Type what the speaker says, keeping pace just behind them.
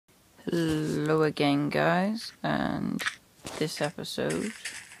Hello again, guys, and this episode,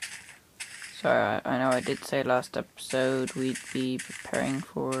 sorry, I know I did say last episode we'd be preparing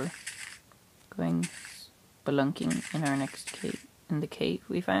for going spelunking in our next cave, in the cave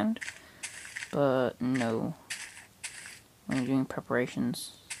we found, but no, we're doing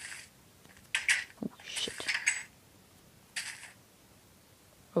preparations. Oh shit.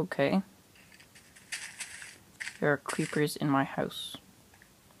 Okay. There are creepers in my house.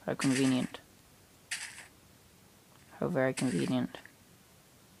 How convenient. How very convenient.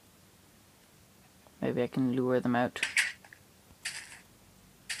 Maybe I can lure them out.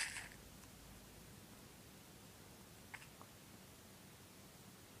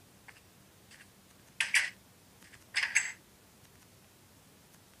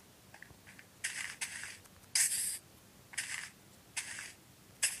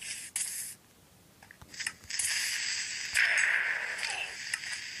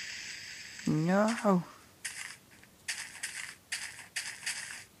 No!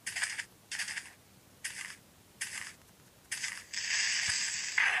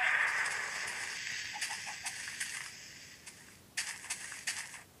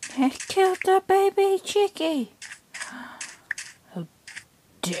 I killed the baby chickie! How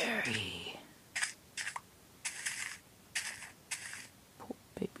dare he! Poor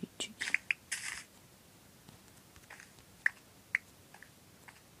baby chickie.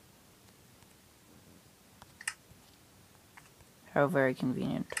 How very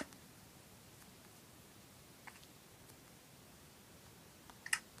convenient.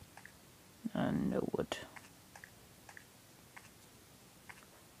 No wood.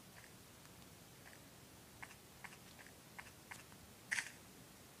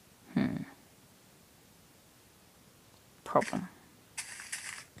 Problem.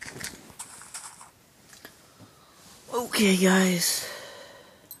 Okay, guys.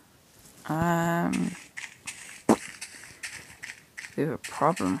 We have a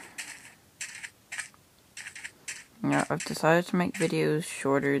problem. Yeah, I've decided to make videos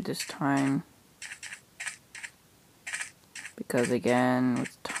shorter this time. Because again,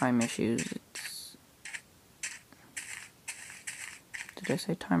 with time issues, it's... Did I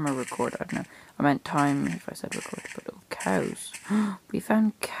say time or record? I don't know. I meant time if I said record, but oh, cows. We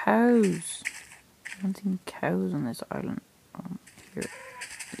found cows! I haven't seen cows on this island here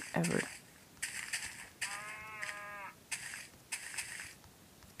ever.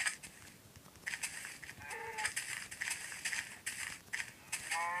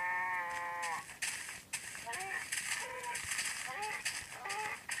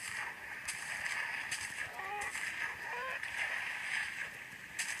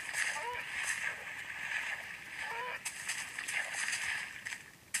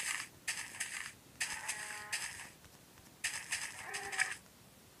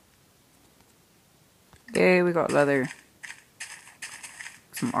 Yay, we got leather.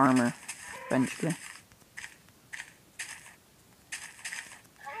 Some armor, eventually.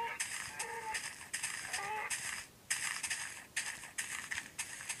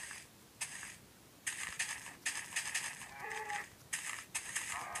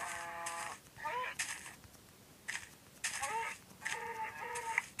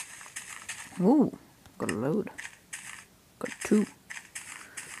 Ooh, got a load. Got two.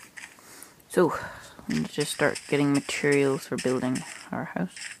 So, we need to start getting materials for building our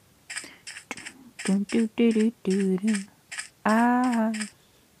house. Do do do do do do. Ah.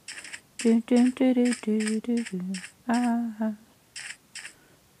 Do do do do do do do. Ah.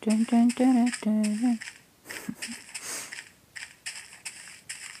 Dun dun dun dun dun.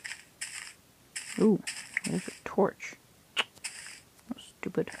 Ooh, there's a torch. Oh,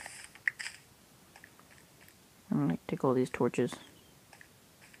 stupid. I'm gonna take all these torches.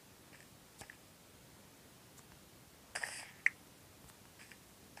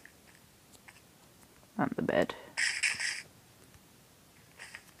 On the bed.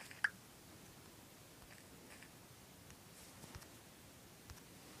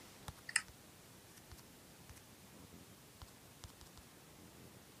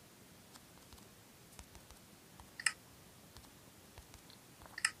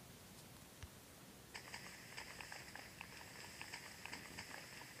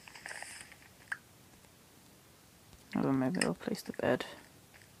 Oh, maybe I'll place the bed.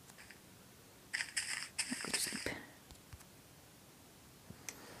 Go to sleep.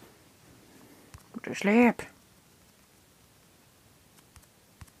 Go to sleep.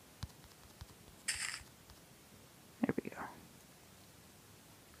 There we go.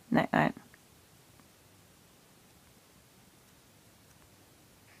 Night night.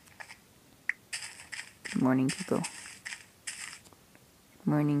 Good morning, people. Good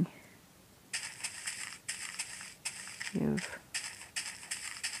morning. We have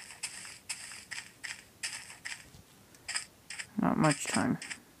not much time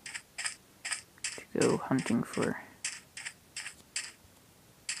to go hunting for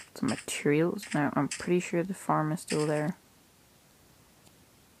some materials. Now, I'm pretty sure the farm is still there.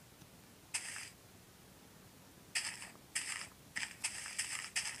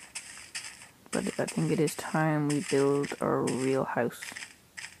 But I think it is time we build our real house.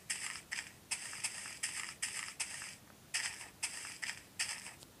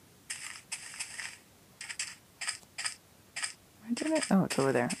 Where did it? Oh, it's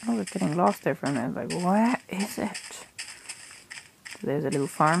over there. I was getting lost there for a minute. Like, what is it? So there's a little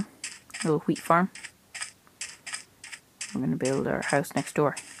farm, a little wheat farm. We're going to build our house next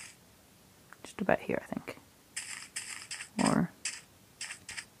door. Just about here, I think. Or...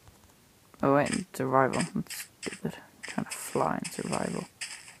 oh wait, survival. That's stupid. I'm trying to fly in survival.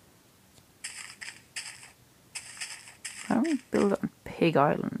 Why don't we build it on Pig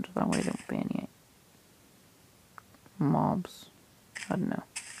Island? That way there won't be any mobs. I don't know.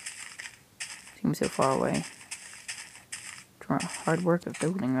 Seems so far away. Hard work of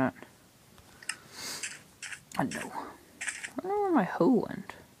building that. I don't know. I don't know where my hoe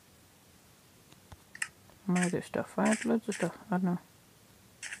went. My other stuff. I had loads of stuff. I don't know.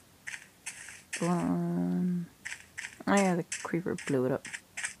 Oh yeah, the creeper blew it up.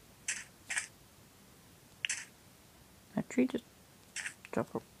 That tree just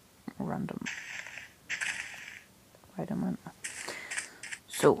dropped a random item on.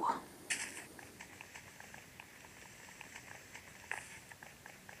 So.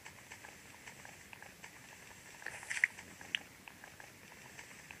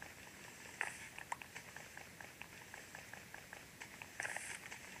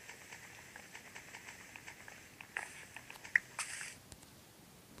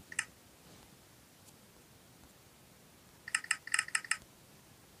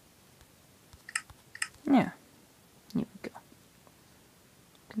 Yeah, here we go.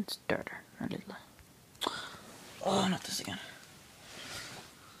 Can start her a little. Oh, not this again.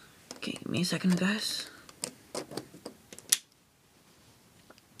 Okay, give me a second, guys.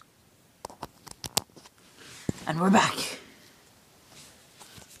 And we're back.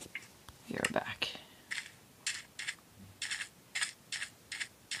 You're back.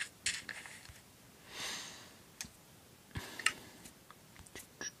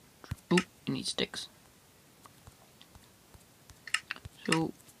 Ooh, you need sticks.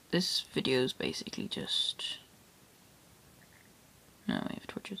 So, this video is basically just... no, we have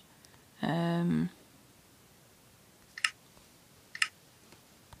torches. Oh,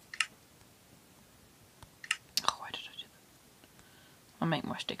 why did I do that? I'll make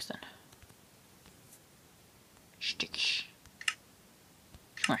more sticks then. Sticks.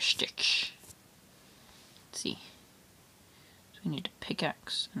 More sticks. Let's see. So we need a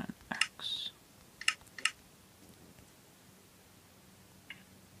pickaxe and an axe.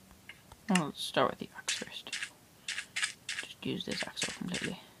 Well, let's start with the axe first. Just use this axe up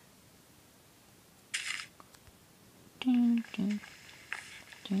completely.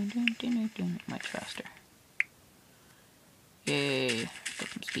 Much faster. Yay, got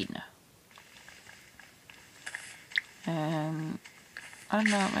some speed now. I don't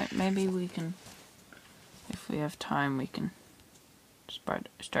know, maybe we can, if we have time, we can start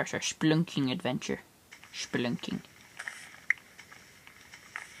our spelunking adventure. Spelunking.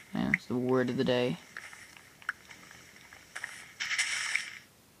 Yeah, that's the word of the day.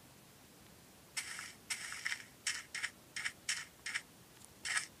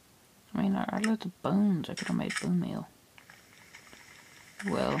 I mean, I had loads of bones. I could have made bone meal.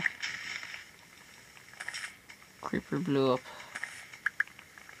 Well, creeper blew up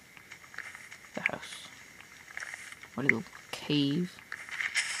the house. What a little cave.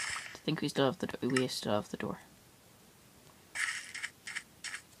 I think we still have the door. We still have the door.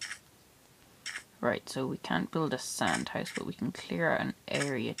 Right, so we can't build a sand house, but we can clear out an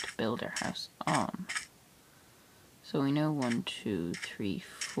area to build our house on. So we know 1, 2, 3,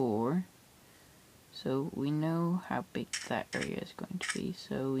 4. So we know how big that area is going to be.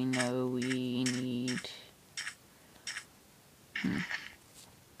 So we know we need...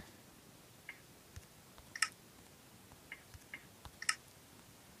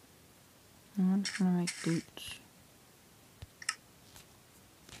 I'm just gonna make boots.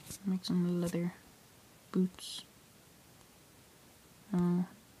 Make some leather boots. Oh,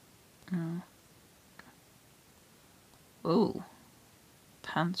 no. Oh,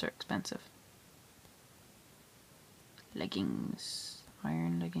 pants are expensive. Leggings,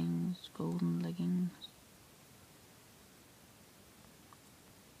 iron leggings, golden leggings.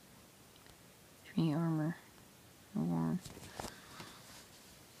 3 armor, 1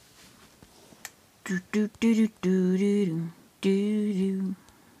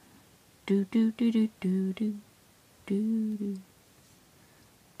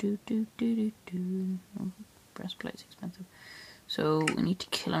 Breastplate's expensive. So we need to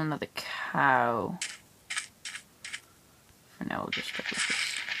kill another cow. For now, we'll just go like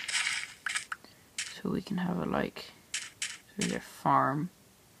this. So we can have a like, so either farm.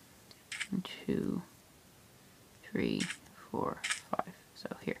 1, 2, 3, 4, 5. So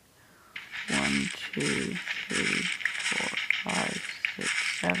here. 1, 2, 3, 4, 5, 6,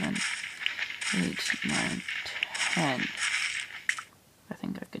 7, 8, 9, 10. I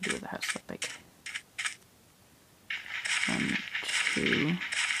think I could do with a house that big. 1, 2,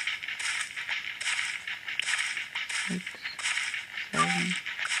 6, 7,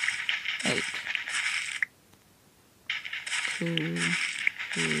 8. 2,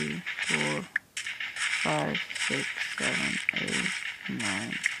 3, 4, 5, 6, 7, 8,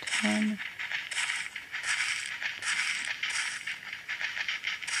 9, 10.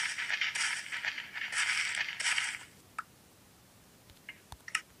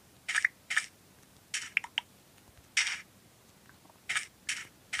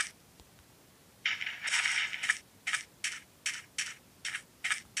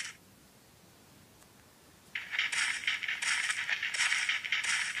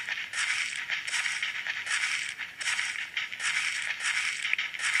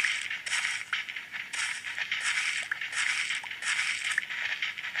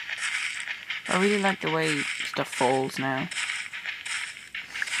 I really like the way stuff falls now.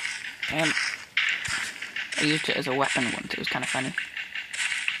 I used it as a weapon once, it was kind of funny.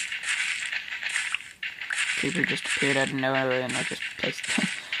 Creeper just appeared out of nowhere and I just placed it.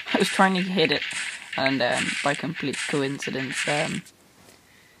 I was trying to hit it, and by complete coincidence, I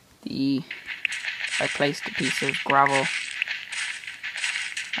placed a piece of gravel.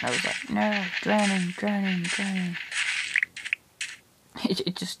 And I was like, no, drowning, drowning, drowning.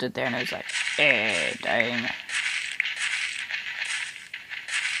 It just stood there and I was like, dying.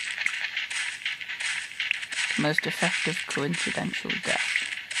 Most effective coincidental death.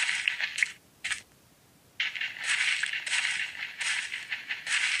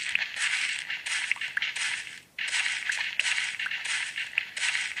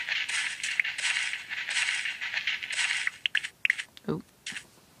 Oh.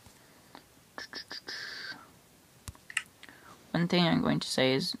 One thing I'm going to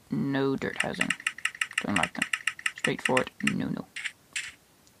say is no dirt housing. Don't like them. Straightforward, no.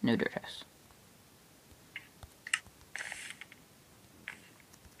 No dirt house.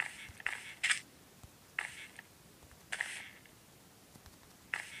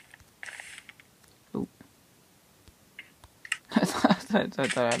 Oh. I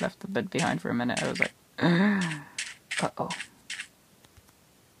thought I left the bed behind for a minute. I was like, uh-oh.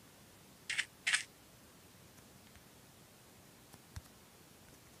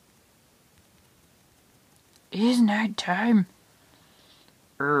 It is night time.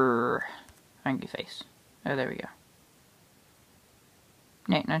 Angry face. Oh, there we go.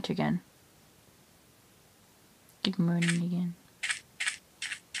 Night again. Good morning again.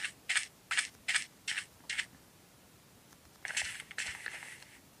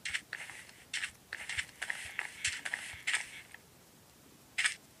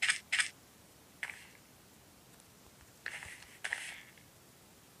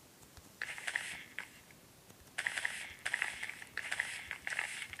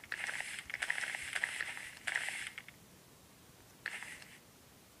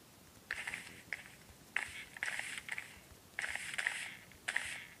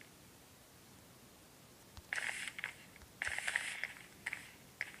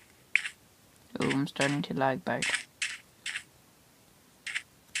 Oh, I'm starting to lag back.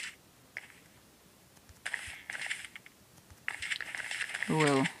 Oh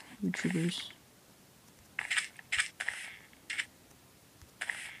well, YouTubers.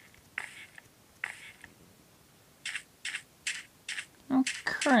 Oh,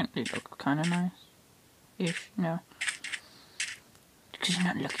 currently look kind of nice. Ish, no. Because you're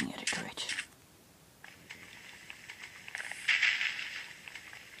not looking at it right.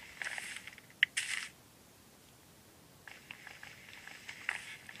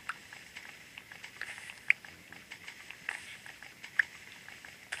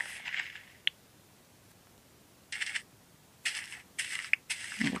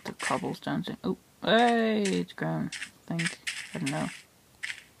 Get the cobblestones in. Oh, hey, it's grown. I think. I don't know.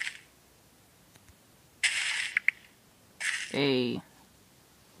 Hey.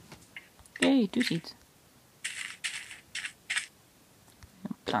 Yay, 2 seeds.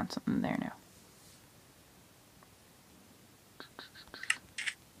 I'll plant something there now.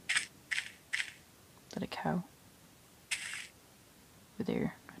 cow. Over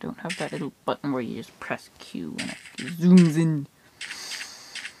there. I don't have that little button where you just press Q and it zooms in.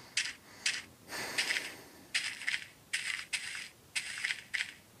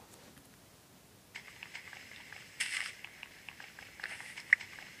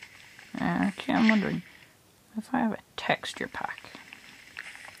 Actually, I'm wondering if I have a texture pack.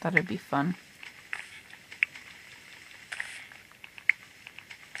 That'd be fun.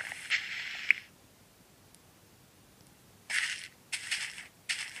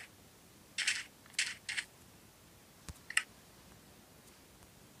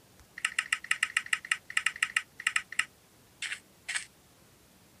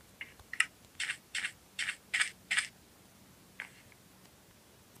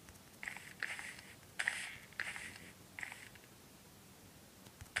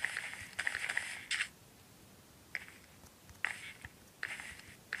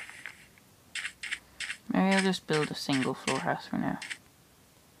 Maybe I'll just build a single floor house for now.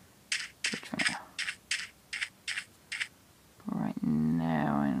 Just for now. But right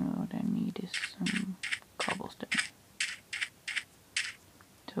now, I know what I need is some cobblestone.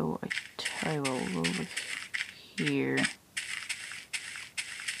 So I tell you what, we'll go over here.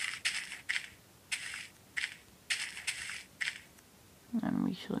 And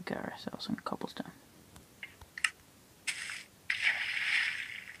we shall get ourselves some cobblestone.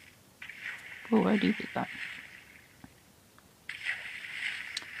 Oh, how deep is that?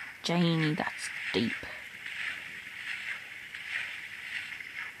 Janie, that's deep.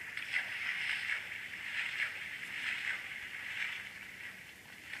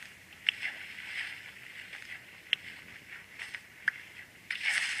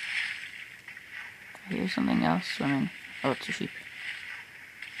 I hear something else swimming. Oh, it's a sheep.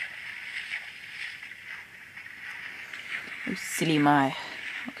 Oh, silly my.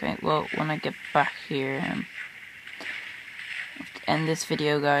 Okay, well, when I get back here, I have to end this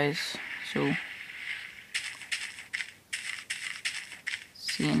video, guys. So,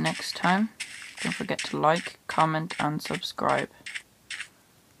 see you next time. Don't forget to like, comment, and subscribe.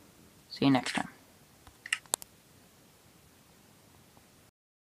 See you next time.